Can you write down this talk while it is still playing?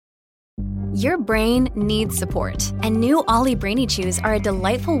Your brain needs support, and new Ollie Brainy Chews are a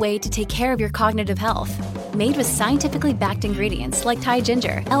delightful way to take care of your cognitive health. Made with scientifically backed ingredients like Thai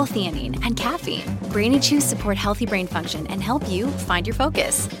ginger, L-theanine, and caffeine, Brainy Chews support healthy brain function and help you find your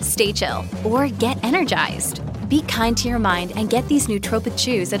focus, stay chill, or get energized. Be kind to your mind and get these nootropic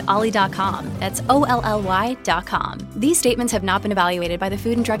chews at ollie.com. That's OLLY.com. These statements have not been evaluated by the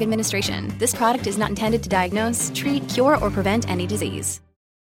Food and Drug Administration. This product is not intended to diagnose, treat, cure, or prevent any disease.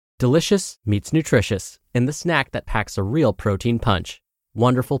 Delicious meets nutritious in the snack that packs a real protein punch.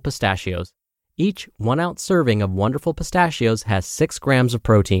 Wonderful Pistachios. Each 1 ounce serving of Wonderful Pistachios has 6 grams of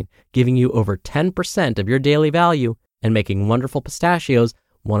protein, giving you over 10% of your daily value and making Wonderful Pistachios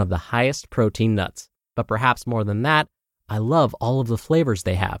one of the highest protein nuts. But perhaps more than that, I love all of the flavors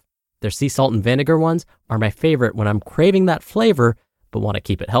they have. Their sea salt and vinegar ones are my favorite when I'm craving that flavor but want to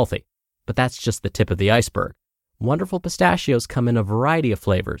keep it healthy. But that's just the tip of the iceberg. Wonderful Pistachios come in a variety of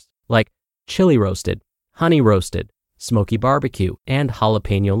flavors, like chili roasted, honey roasted, smoky barbecue, and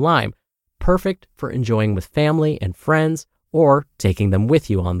jalapeno lime, perfect for enjoying with family and friends or taking them with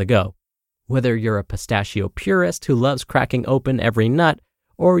you on the go. Whether you're a pistachio purist who loves cracking open every nut,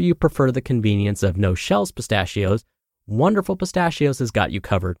 or you prefer the convenience of no-shells pistachios, Wonderful Pistachios has got you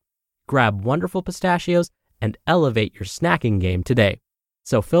covered. Grab Wonderful Pistachios and elevate your snacking game today.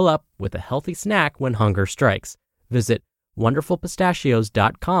 So fill up with a healthy snack when hunger strikes. Visit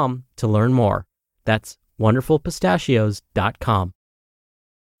wonderfulpistachios.com to learn more. That's wonderfulpistachios.com.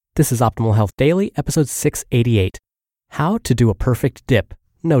 This is Optimal Health Daily, episode 688. How to do a perfect dip,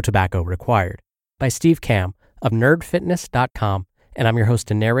 no tobacco required, by Steve Kamb of nerdfitness.com. And I'm your host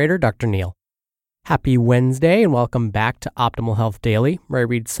and narrator, Dr. Neil. Happy Wednesday and welcome back to Optimal Health Daily, where I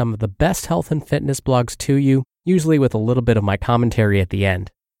read some of the best health and fitness blogs to you, usually with a little bit of my commentary at the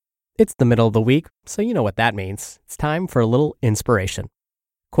end. It's the middle of the week, so you know what that means. It's time for a little inspiration.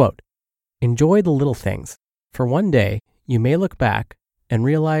 Quote, "Enjoy the little things, for one day you may look back and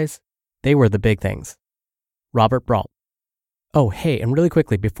realize they were the big things." Robert Brault. Oh, hey, and really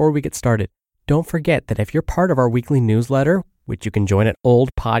quickly, before we get started, don't forget that if you're part of our weekly newsletter, which you can join at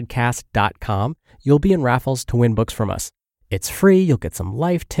oldpodcast.com, you'll be in raffles to win books from us. It's free, you'll get some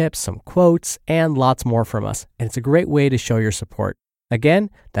life tips, some quotes, and lots more from us, and it's a great way to show your support. Again,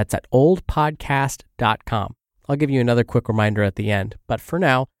 that's at oldpodcast.com. I'll give you another quick reminder at the end, but for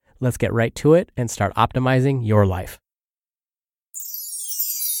now, let's get right to it and start optimizing your life.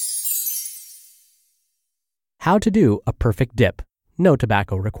 How to do a perfect dip, no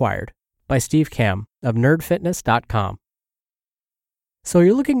tobacco required, by Steve Kamb of nerdfitness.com. So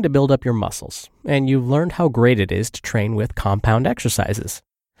you're looking to build up your muscles, and you've learned how great it is to train with compound exercises.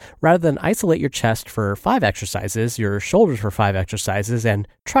 Rather than isolate your chest for 5 exercises, your shoulders for 5 exercises, and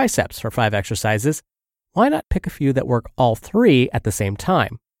triceps for 5 exercises, why not pick a few that work all 3 at the same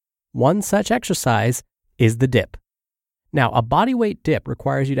time? One such exercise is the dip. Now, a bodyweight dip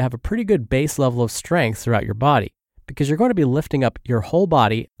requires you to have a pretty good base level of strength throughout your body, because you're going to be lifting up your whole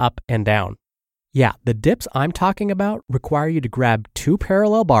body up and down. Yeah, the dips I'm talking about require you to grab 2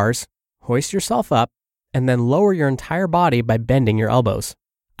 parallel bars, hoist yourself up, and then lower your entire body by bending your elbows.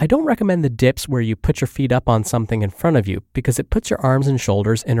 I don't recommend the dips where you put your feet up on something in front of you because it puts your arms and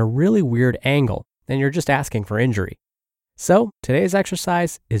shoulders in a really weird angle, and you're just asking for injury. So, today's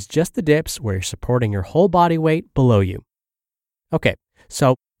exercise is just the dips where you're supporting your whole body weight below you. Okay,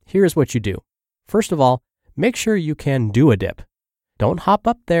 so here's what you do. First of all, make sure you can do a dip. Don't hop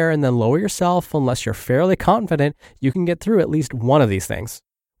up there and then lower yourself unless you're fairly confident you can get through at least one of these things.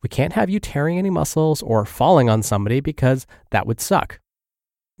 We can't have you tearing any muscles or falling on somebody because that would suck.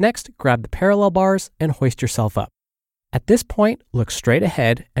 Next, grab the parallel bars and hoist yourself up. At this point, look straight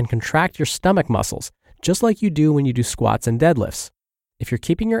ahead and contract your stomach muscles, just like you do when you do squats and deadlifts. If you're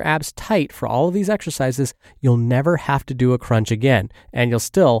keeping your abs tight for all of these exercises, you'll never have to do a crunch again, and you'll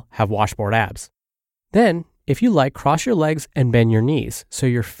still have washboard abs. Then, if you like, cross your legs and bend your knees so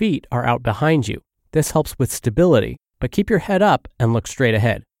your feet are out behind you. This helps with stability, but keep your head up and look straight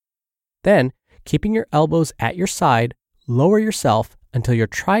ahead. Then, keeping your elbows at your side, lower yourself until your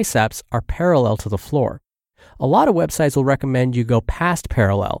triceps are parallel to the floor. A lot of websites will recommend you go past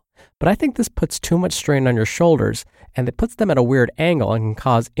parallel, but I think this puts too much strain on your shoulders and it puts them at a weird angle and can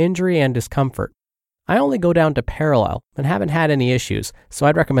cause injury and discomfort. I only go down to parallel and haven't had any issues, so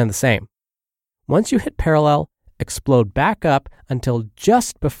I'd recommend the same. Once you hit parallel, explode back up until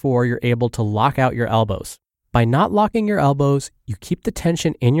just before you're able to lock out your elbows. By not locking your elbows, you keep the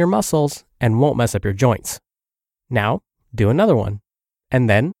tension in your muscles and won't mess up your joints. Now, do another one, and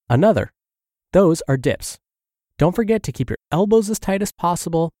then another. Those are dips. Don't forget to keep your elbows as tight as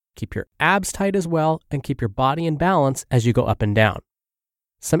possible, keep your abs tight as well, and keep your body in balance as you go up and down.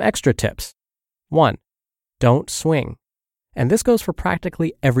 Some extra tips. 1. Don't swing. And this goes for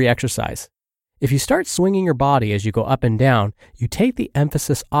practically every exercise. If you start swinging your body as you go up and down, you take the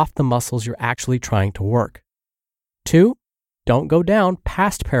emphasis off the muscles you're actually trying to work. 2. Don't go down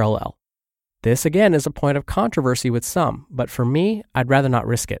past parallel. This again is a point of controversy with some, but for me, I'd rather not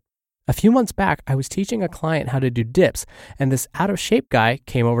risk it. A few months back, I was teaching a client how to do dips, and this out-of-shape guy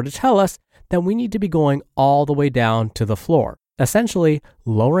came over to tell us that we need to be going all the way down to the floor, essentially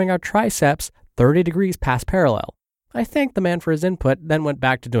lowering our triceps 30 degrees past parallel. I thanked the man for his input, then went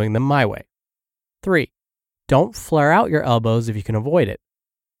back to doing them my way. 3. Don't flare out your elbows if you can avoid it.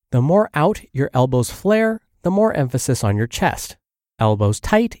 The more out your elbows flare, the more emphasis on your chest. Elbows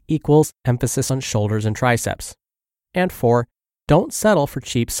tight equals emphasis on shoulders and triceps. And 4. Don't settle for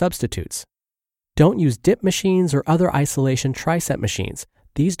cheap substitutes. Don't use dip machines or other isolation tricep machines.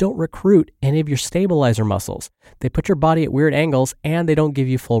 These don't recruit any of your stabilizer muscles. They put your body at weird angles and they don't give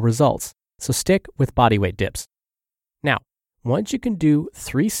you full results. So stick with bodyweight dips. Now, once you can do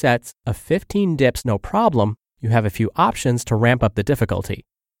 3 sets of 15 dips no problem, you have a few options to ramp up the difficulty.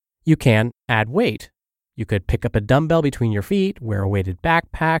 You can add weight. You could pick up a dumbbell between your feet, wear a weighted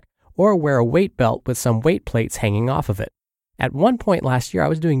backpack, or wear a weight belt with some weight plates hanging off of it. At one point last year, I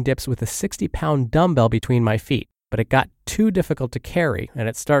was doing dips with a 60-pound dumbbell between my feet, but it got too difficult to carry and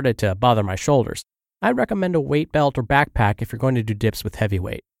it started to bother my shoulders. I'd recommend a weight belt or backpack if you're going to do dips with heavy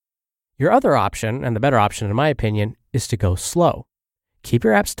weight. Your other option, and the better option in my opinion, is to go slow. Keep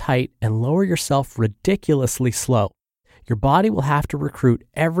your abs tight and lower yourself ridiculously slow. Your body will have to recruit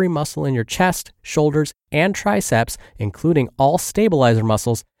every muscle in your chest, shoulders, and triceps, including all stabilizer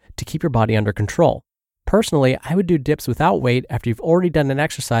muscles, to keep your body under control. Personally, I would do dips without weight after you've already done an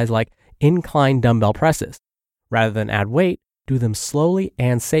exercise like incline dumbbell presses. Rather than add weight, do them slowly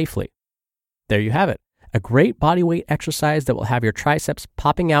and safely. There you have it, a great bodyweight exercise that will have your triceps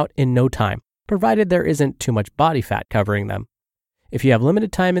popping out in no time, provided there isn't too much body fat covering them. If you have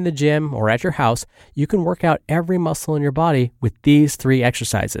limited time in the gym or at your house, you can work out every muscle in your body with these 3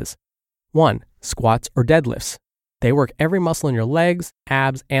 exercises. 1. Squats or deadlifts. They work every muscle in your legs,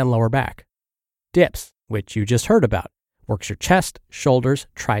 abs, and lower back. Dips, which you just heard about, works your chest, shoulders,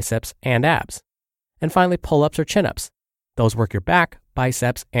 triceps, and abs. And finally, pull-ups or chin-ups. Those work your back,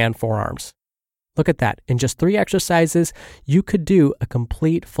 biceps, and forearms. Look at that. In just 3 exercises, you could do a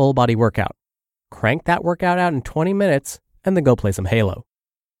complete full body workout. Crank that workout out in 20 minutes and then go play some Halo.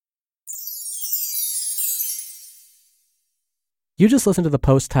 You just listened to the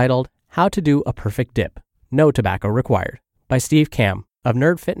post titled, How to Do a Perfect Dip, No Tobacco Required, by Steve Kamb of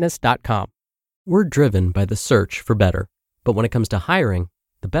nerdfitness.com. We're driven by the search for better, but when it comes to hiring,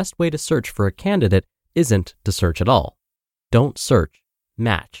 the best way to search for a candidate isn't to search at all. Don't search,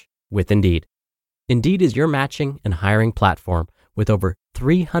 match with Indeed. Indeed is your matching and hiring platform with over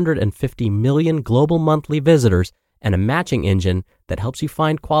 350 million global monthly visitors and a matching engine that helps you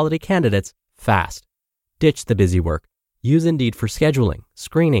find quality candidates fast. Ditch the busy work. Use Indeed for scheduling,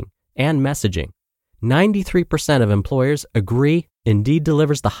 screening, and messaging. 93% of employers agree Indeed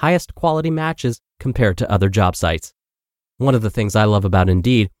delivers the highest quality matches compared to other job sites. One of the things I love about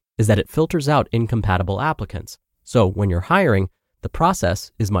Indeed is that it filters out incompatible applicants. So when you're hiring, the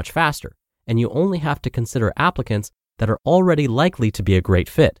process is much faster, and you only have to consider applicants that are already likely to be a great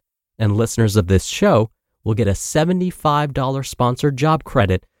fit. And listeners of this show will get a $75 sponsored job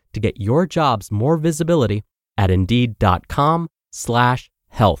credit to get your jobs more visibility at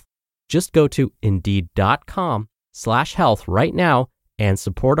Indeed.com/health. Just go to Indeed.com/health right now and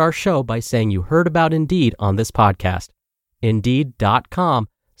support our show by saying you heard about Indeed on this podcast.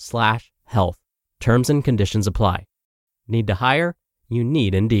 Indeed.com/health. Terms and conditions apply. Need to hire? You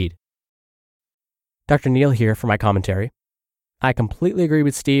need Indeed. Dr. Neal here for my commentary. I completely agree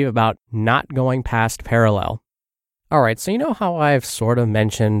with Steve about not going past parallel. All right, so you know how I've sort of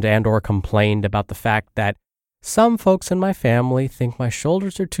mentioned and or complained about the fact that some folks in my family think my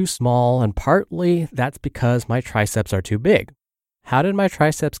shoulders are too small, and partly that's because my triceps are too big. How did my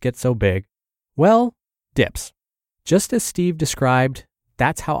triceps get so big? Well, dips. Just as Steve described,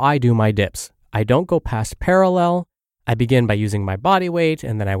 that's how I do my dips. I don't go past parallel. I begin by using my body weight,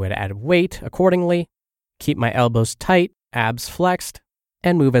 and then I would add weight accordingly, keep my elbows tight, abs flexed,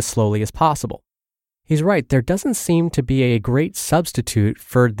 and move as slowly as possible. He's right, there doesn't seem to be a great substitute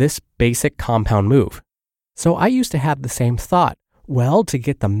for this basic compound move. So I used to have the same thought. Well, to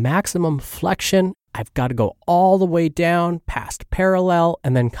get the maximum flexion, I've got to go all the way down past parallel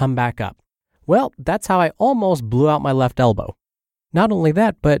and then come back up. Well, that's how I almost blew out my left elbow. Not only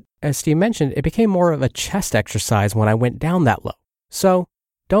that, but as Steve mentioned, it became more of a chest exercise when I went down that low. So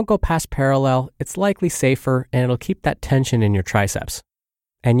don't go past parallel. It's likely safer and it'll keep that tension in your triceps.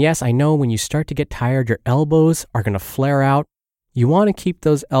 And yes, I know when you start to get tired, your elbows are going to flare out. You want to keep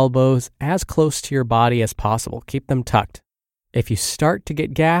those elbows as close to your body as possible. Keep them tucked. If you start to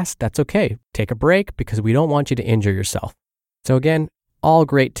get gassed, that's okay. Take a break because we don't want you to injure yourself. So again, all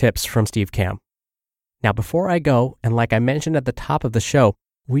great tips from Steve Kamb. Now, before I go, and like I mentioned at the top of the show,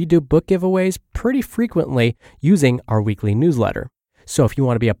 we do book giveaways pretty frequently using our weekly newsletter. So if you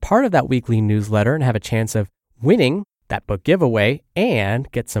want to be a part of that weekly newsletter and have a chance of winning that book giveaway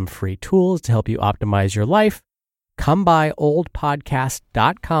and get some free tools to help you optimize your life, come by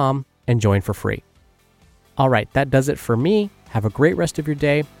oldpodcast.com and join for free. All right, that does it for me. Have a great rest of your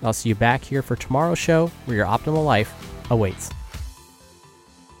day. I'll see you back here for tomorrow's show where your optimal life awaits.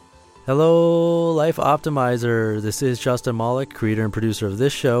 Hello, Life Optimizer. This is Justin Malik, creator and producer of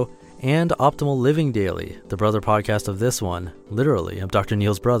this show and Optimal Living Daily, the brother podcast of this one. Literally, I'm Dr.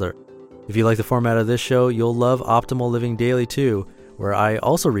 Neil's brother. If you like the format of this show, you'll love Optimal Living Daily too, where I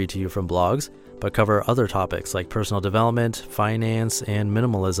also read to you from blogs, but cover other topics like personal development, finance, and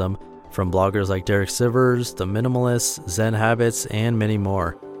minimalism from bloggers like Derek Sivers, The Minimalists, Zen Habits, and many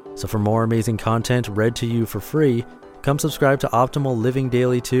more. So for more amazing content read to you for free, come subscribe to Optimal Living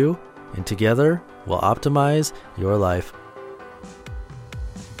Daily too, and together we'll optimize your life.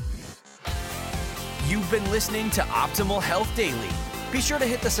 You've been listening to Optimal Health Daily. Be sure to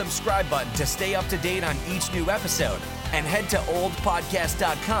hit the subscribe button to stay up to date on each new episode, and head to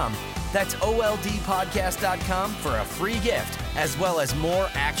oldpodcast.com. That's oldpodcast.com for a free gift, as well as more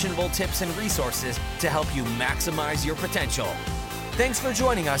actionable tips and resources to help you maximize your potential. Thanks for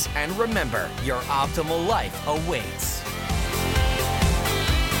joining us, and remember, your optimal life awaits.